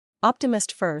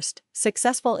Optimist first,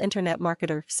 successful internet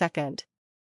marketer second.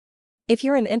 If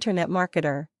you're an internet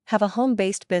marketer, have a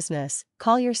home-based business,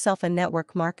 call yourself a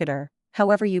network marketer,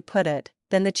 however you put it,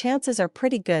 then the chances are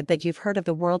pretty good that you've heard of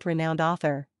the world-renowned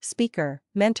author, speaker,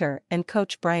 mentor, and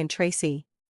coach Brian Tracy.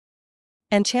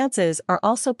 And chances are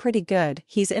also pretty good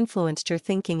he's influenced your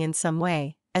thinking in some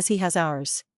way, as he has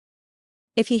ours.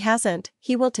 If he hasn't,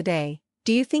 he will today.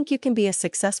 Do you think you can be a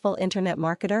successful internet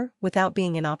marketer without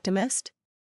being an optimist?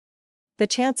 The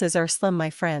chances are slim,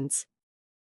 my friends.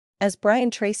 As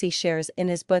Brian Tracy shares in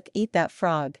his book Eat That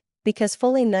Frog, because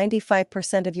fully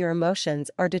 95% of your emotions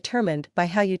are determined by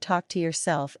how you talk to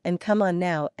yourself, and come on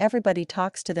now, everybody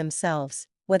talks to themselves,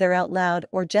 whether out loud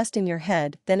or just in your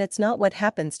head, then it's not what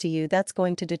happens to you that's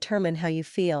going to determine how you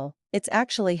feel, it's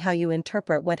actually how you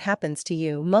interpret what happens to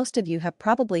you. Most of you have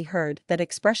probably heard that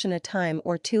expression a time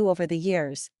or two over the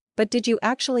years, but did you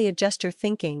actually adjust your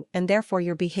thinking and therefore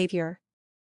your behavior?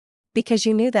 Because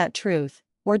you knew that truth,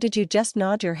 or did you just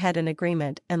nod your head in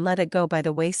agreement and let it go by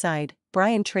the wayside?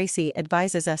 Brian Tracy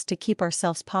advises us to keep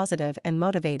ourselves positive and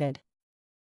motivated.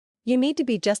 You need to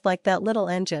be just like that little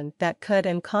engine that could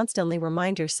and constantly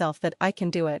remind yourself that I can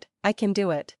do it, I can do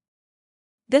it.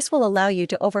 This will allow you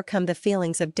to overcome the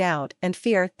feelings of doubt and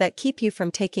fear that keep you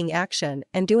from taking action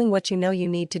and doing what you know you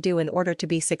need to do in order to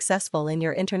be successful in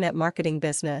your internet marketing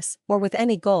business or with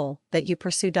any goal that you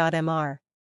pursue. Mr.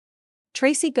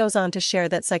 Tracy goes on to share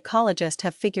that psychologists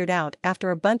have figured out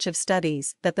after a bunch of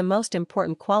studies that the most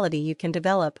important quality you can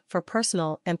develop for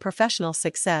personal and professional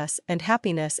success and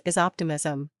happiness is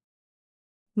optimism.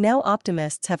 Now,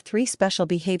 optimists have 3 special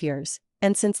behaviors,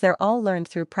 and since they're all learned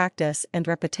through practice and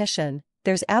repetition,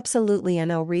 there's absolutely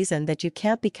no reason that you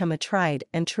can't become a tried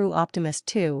and true optimist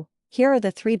too. Here are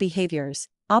the 3 behaviors.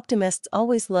 Optimists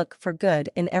always look for good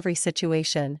in every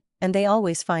situation, and they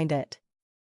always find it.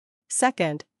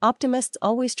 Second, optimists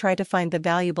always try to find the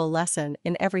valuable lesson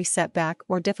in every setback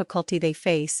or difficulty they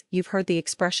face. You've heard the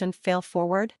expression fail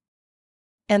forward?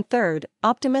 And third,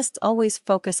 optimists always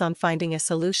focus on finding a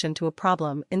solution to a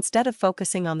problem instead of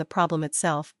focusing on the problem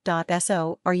itself.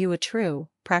 So, are you a true,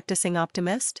 practicing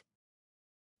optimist?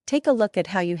 Take a look at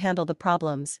how you handle the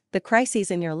problems, the crises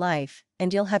in your life,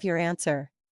 and you'll have your answer.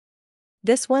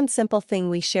 This one simple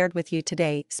thing we shared with you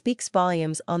today speaks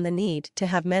volumes on the need to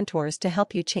have mentors to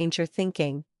help you change your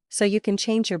thinking, so you can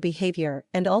change your behavior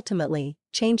and ultimately,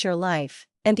 change your life.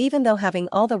 And even though having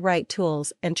all the right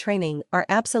tools and training are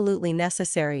absolutely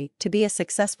necessary to be a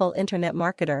successful internet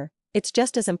marketer, it's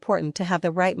just as important to have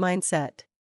the right mindset.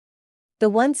 The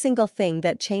one single thing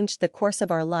that changed the course of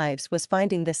our lives was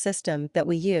finding the system that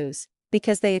we use,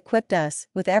 because they equipped us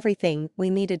with everything we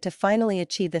needed to finally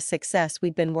achieve the success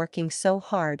we'd been working so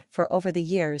hard for over the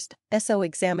years. So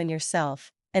examine yourself,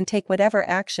 and take whatever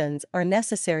actions are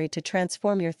necessary to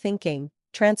transform your thinking,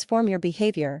 transform your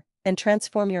behavior, and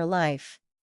transform your life.